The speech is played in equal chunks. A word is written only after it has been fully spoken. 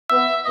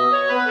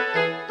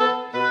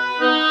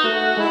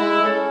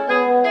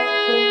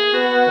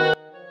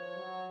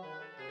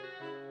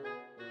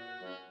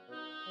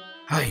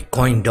Hi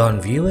Coin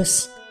Dawn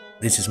viewers,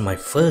 this is my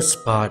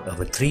first part of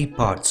a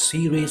three-part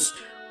series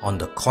on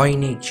the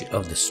coinage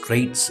of the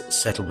Straits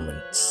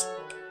Settlements.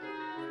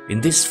 In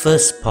this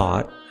first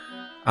part,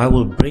 I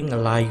will bring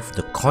alive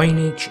the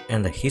coinage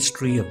and the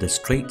history of the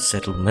Straits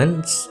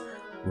Settlements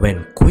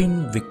when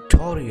Queen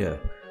Victoria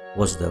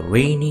was the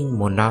reigning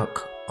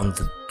monarch on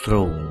the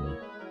throne.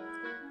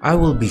 I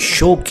will be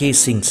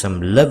showcasing some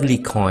lovely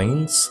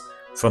coins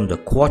from the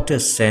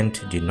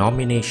quarter-cent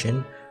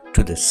denomination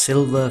to the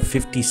silver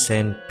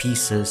 50-cent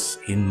pieces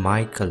in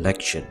my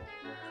collection.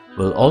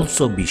 We'll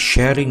also be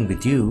sharing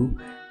with you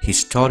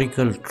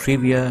historical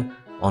trivia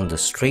on the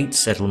Straits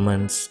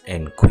Settlements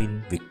and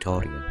Queen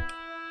Victoria.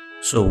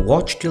 So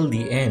watch till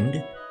the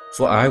end,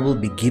 for I will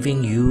be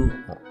giving you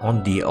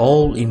on the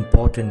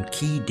all-important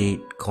key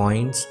date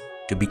coins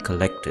to be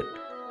collected.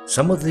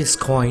 Some of these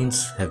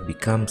coins have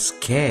become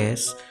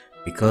scarce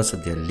because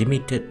of their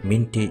limited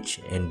mintage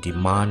and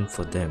demand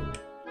for them.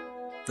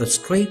 The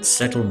Straits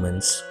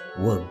Settlements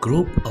were a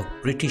group of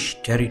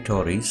British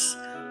territories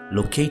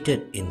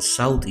located in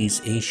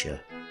Southeast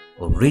Asia,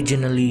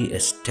 originally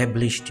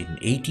established in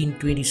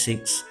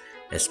 1826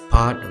 as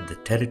part of the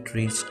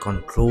territories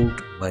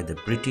controlled by the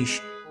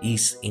British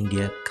East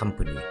India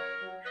Company.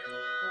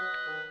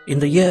 In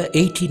the year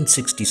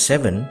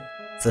 1867,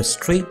 the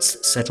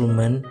Straits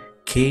Settlement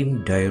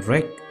came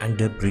direct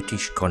under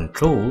British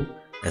control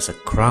as a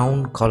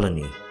crown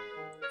colony,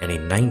 and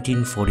in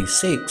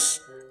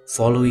 1946,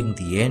 following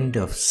the end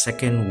of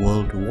Second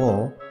World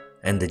War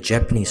and the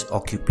Japanese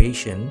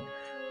occupation,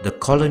 the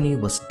colony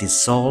was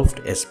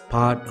dissolved as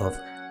part of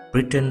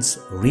Britain's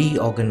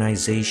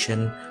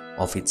reorganization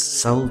of its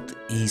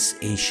Southeast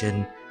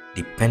Asian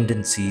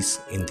dependencies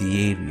in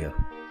the area.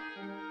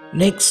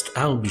 Next,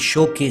 I'll be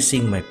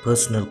showcasing my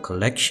personal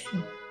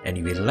collection, and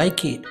if you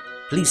like it,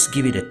 please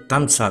give it a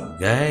thumbs up,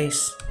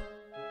 guys.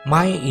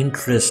 My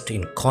interest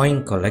in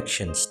coin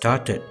collection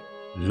started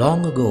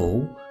long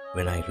ago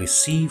when I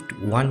received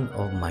one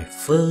of my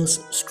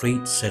first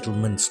Straits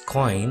Settlements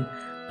coin,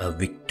 a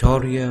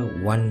Victoria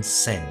 1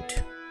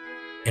 cent.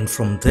 And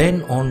from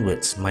then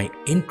onwards, my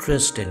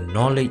interest and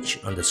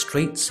knowledge on the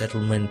Straits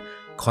Settlement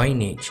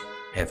coinage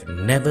have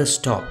never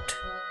stopped,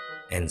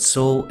 and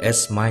so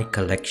has my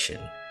collection.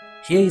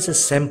 Here is a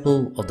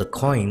sample of the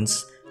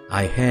coins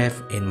I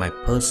have in my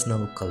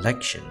personal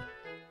collection.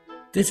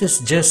 This is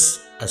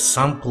just a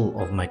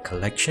sample of my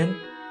collection.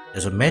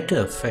 As a matter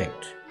of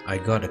fact, I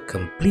got a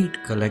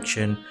complete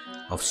collection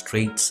of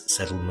Straits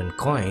Settlement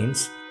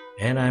coins,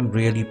 and I'm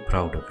really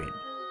proud of it.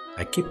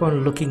 I keep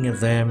on looking at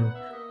them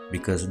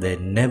because they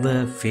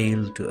never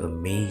fail to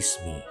amaze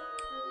me.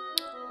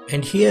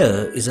 And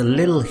here is a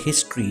little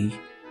history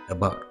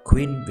about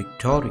Queen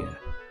Victoria.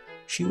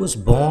 She was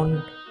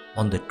born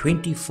on the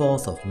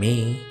 24th of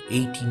May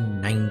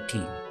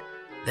 1819.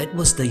 That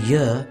was the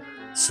year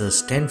Sir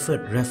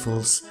Stamford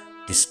Raffles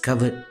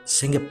discovered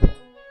Singapore.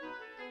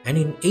 And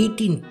in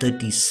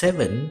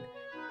 1837,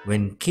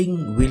 when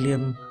King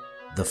William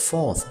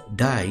IV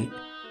died,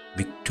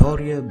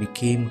 Victoria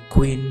became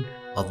Queen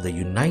of the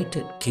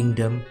United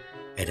Kingdom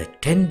at a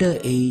tender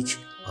age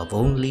of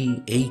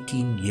only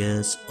 18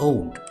 years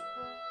old.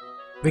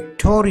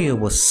 Victoria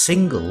was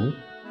single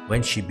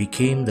when she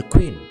became the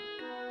Queen,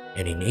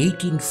 and in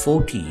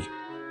 1840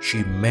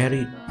 she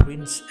married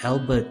Prince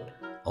Albert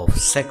of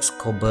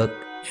Saxe-Coburg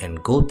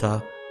and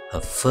Gotha,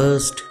 her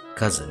first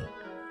cousin.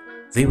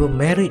 They were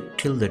married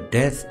till the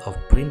death of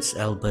Prince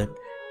Albert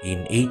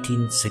in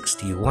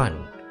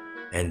 1861,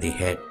 and they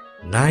had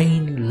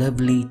 9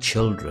 lovely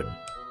children.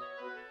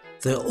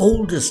 The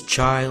oldest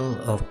child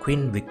of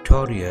Queen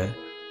Victoria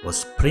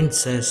was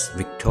Princess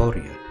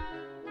Victoria.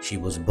 She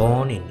was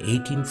born in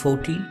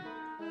 1840,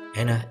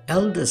 and her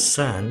eldest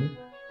son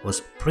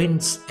was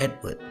Prince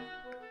Edward,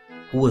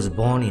 who was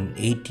born in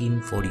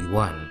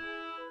 1841.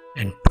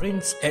 And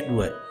Prince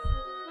Edward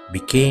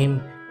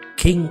became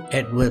King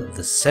Edward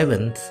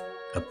VII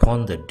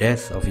upon the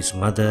death of his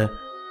mother,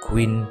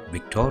 Queen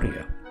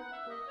Victoria.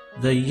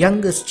 The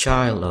youngest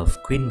child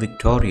of Queen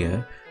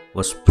Victoria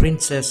was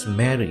Princess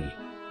Mary.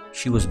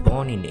 She was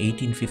born in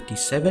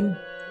 1857.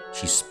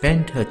 She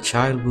spent her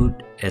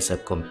childhood as a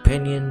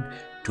companion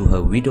to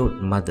her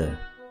widowed mother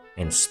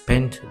and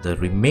spent the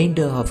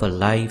remainder of her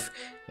life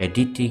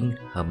editing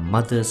her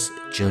mother's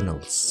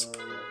journals.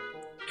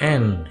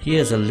 And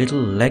here's a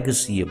little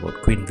legacy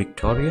about Queen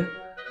Victoria.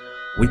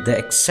 With the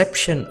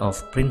exception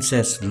of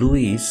Princess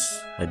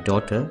Louise, her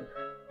daughter,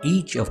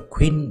 each of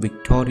Queen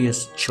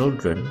Victoria's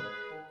children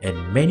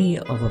and many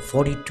of her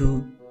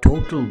 42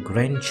 total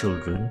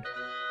grandchildren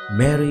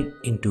married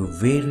into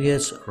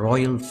various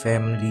royal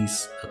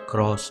families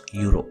across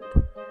Europe,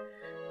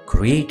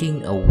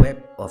 creating a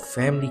web of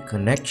family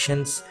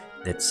connections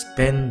that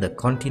span the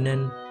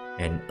continent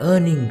and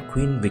earning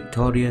Queen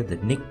Victoria the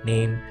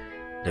nickname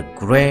the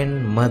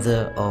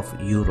Grandmother of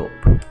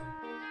Europe.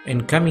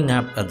 And coming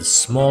up are the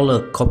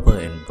smaller copper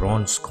and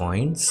bronze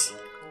coins.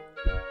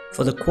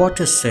 For the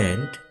quarter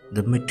cent,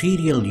 the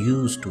material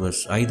used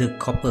was either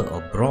copper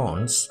or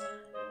bronze,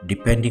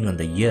 depending on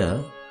the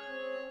year,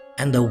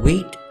 and the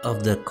weight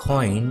of the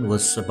coin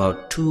was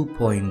about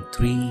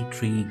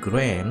 2.33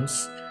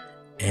 grams.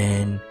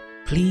 And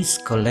please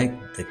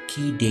collect the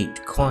key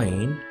date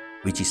coin,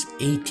 which is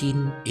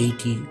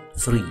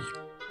 1883.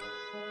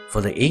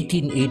 For the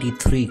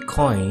 1883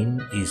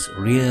 coin is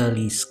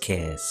really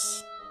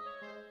scarce.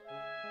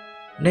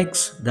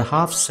 Next, the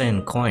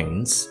half-cent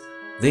coins.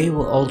 They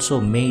were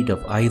also made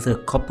of either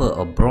copper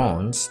or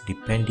bronze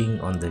depending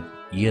on the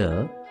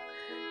year,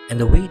 and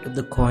the weight of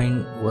the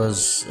coin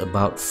was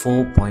about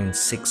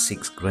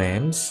 4.66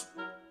 grams.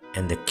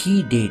 And the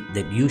key date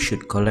that you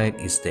should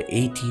collect is the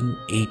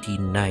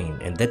 1889,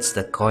 and that's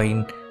the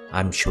coin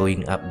I'm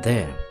showing up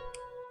there.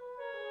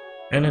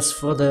 And as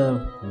for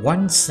the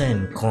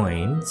 1-cent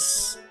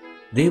coins,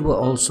 they were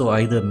also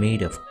either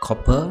made of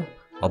copper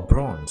or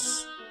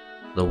bronze.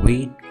 The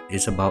weight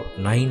is about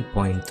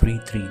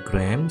 9.33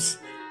 grams,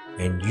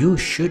 and you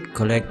should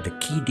collect the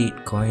key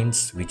date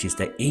coins, which is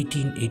the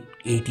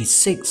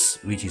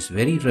 1886, which is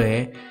very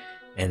rare,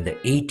 and the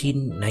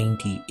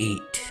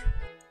 1898.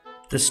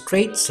 The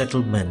Straits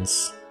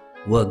Settlements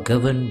were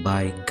governed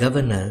by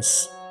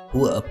governors who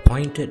were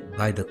appointed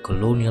by the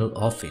colonial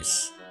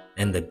office,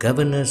 and the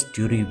governors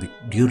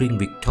during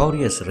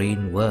Victoria's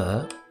reign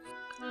were: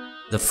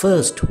 the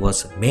first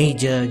was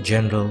Major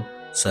General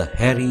Sir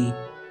Harry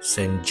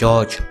St.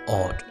 George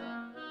Ord,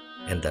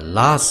 and the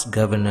last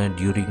governor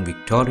during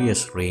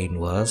Victoria's reign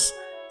was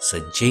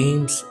Sir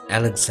James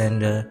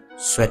Alexander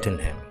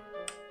Swettenham.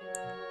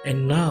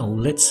 And now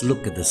let's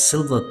look at the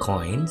silver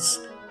coins.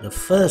 The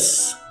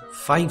first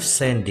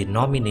 5-cent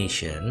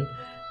denomination,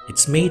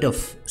 it's made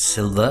of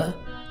silver.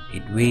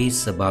 It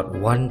weighs about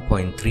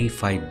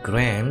 1.35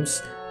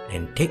 grams,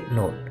 and take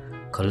note,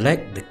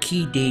 collect the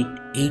key date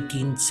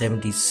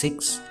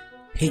 1876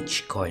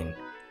 H coin.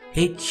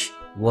 H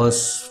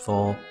was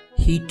for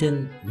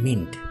Heaton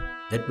Mint.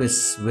 That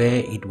was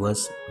where it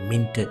was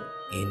minted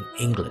in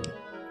England.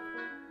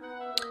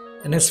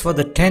 And as for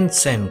the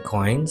 10-cent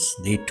coins,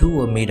 they too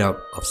were made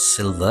out of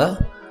silver.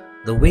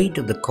 The weight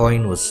of the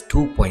coin was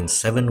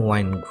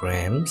 2.71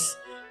 grams,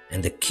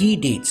 and the key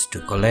dates to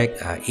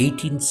collect are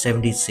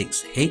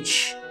 1876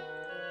 H,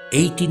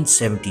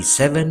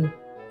 1877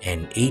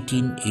 and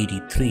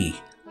 1883.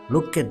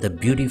 Look at the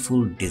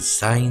beautiful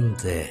design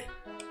there.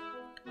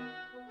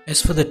 As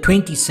for the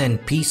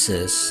 20-cent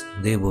pieces,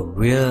 they were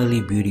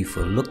really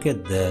beautiful. Look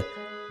at the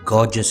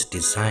gorgeous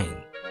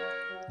design.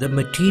 The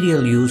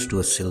material used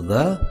was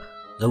silver.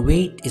 The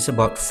weight is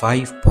about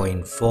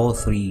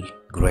 5.43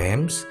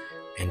 grams.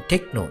 And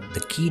take note,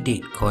 the key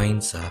date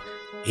coins are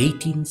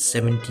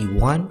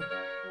 1871,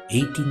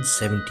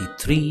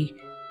 1873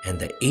 and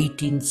the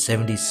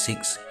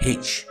 1876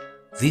 H.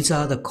 These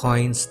are the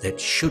coins that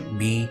should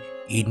be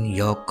in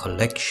your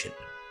collection.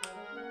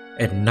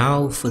 And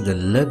now for the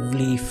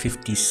lovely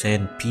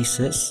 50-cent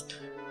pieces.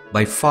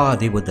 By far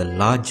they were the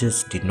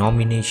largest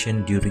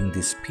denomination during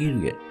this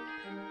period.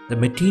 The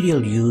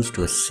material used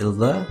was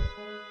silver.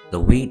 The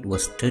weight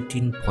was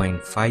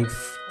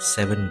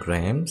 13.57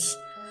 grams.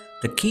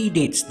 The key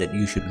dates that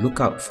you should look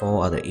out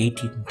for are the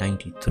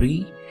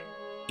 1893,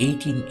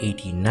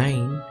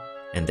 1889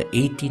 and the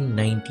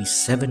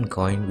 1897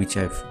 coin, which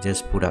I've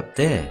just put up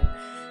there.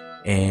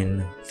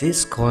 And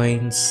these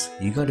coins,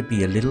 you got to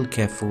be a little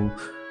careful,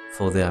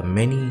 for there are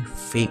many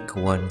fake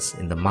ones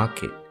in the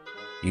market.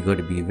 You got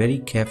to be very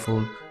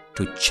careful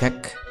to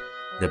check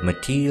the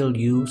material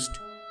used,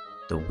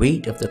 the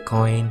weight of the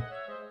coin,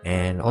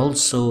 and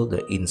also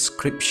the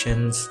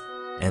inscriptions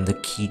and the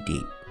key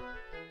date.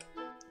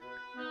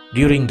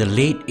 During the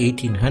late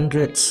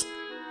 1800s,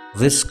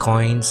 these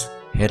coins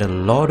had a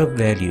lot of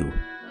value.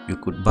 You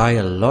could buy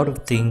a lot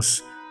of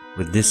things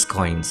with these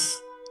coins,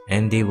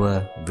 and they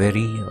were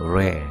very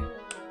rare.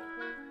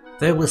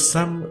 There were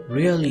some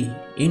really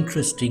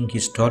interesting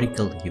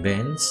historical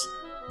events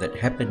that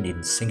happened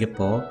in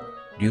Singapore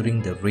during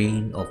the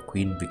reign of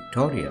Queen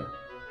Victoria.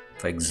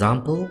 For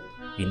example,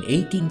 in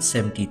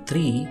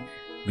 1873,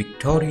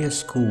 Victoria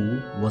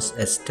School was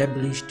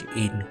established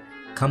in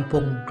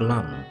Kampong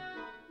Glam.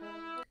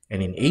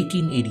 And in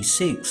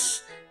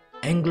 1886,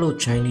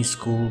 Anglo-Chinese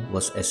School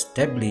was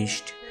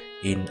established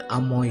in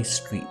Amoy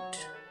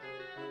Street.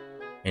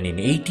 And in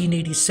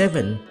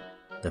 1887,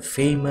 the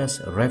famous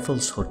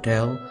Raffles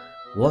Hotel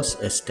was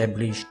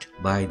established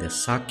by the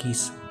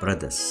Sakis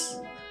brothers.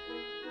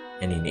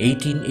 And in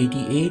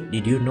 1888,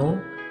 did you know,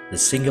 the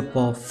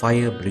Singapore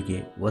Fire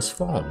Brigade was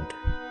formed.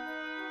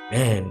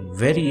 And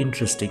very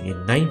interesting,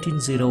 in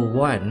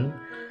 1901,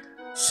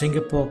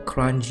 Singapore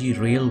Kranji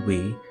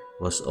Railway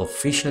was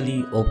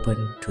officially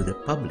open to the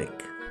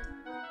public.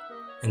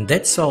 And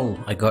that's all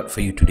I got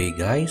for you today,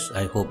 guys.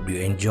 I hope you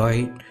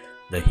enjoyed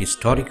the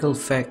historical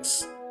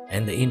facts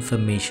and the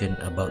information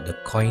about the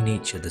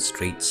coinage of the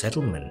Straits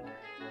Settlement.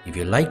 If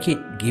you like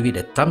it, give it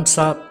a thumbs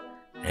up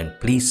and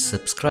please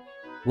subscribe.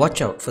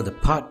 Watch out for the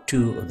part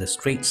 2 of the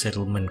Straits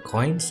Settlement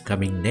coins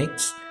coming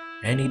next,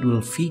 and it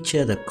will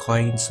feature the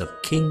coins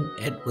of King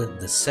Edward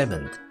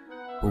VII,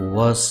 who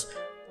was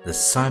the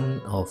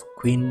son of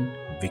Queen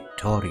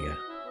Victoria.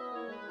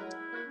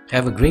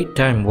 Have a great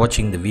time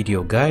watching the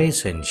video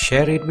guys and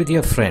share it with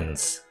your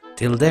friends.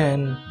 Till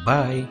then,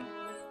 bye.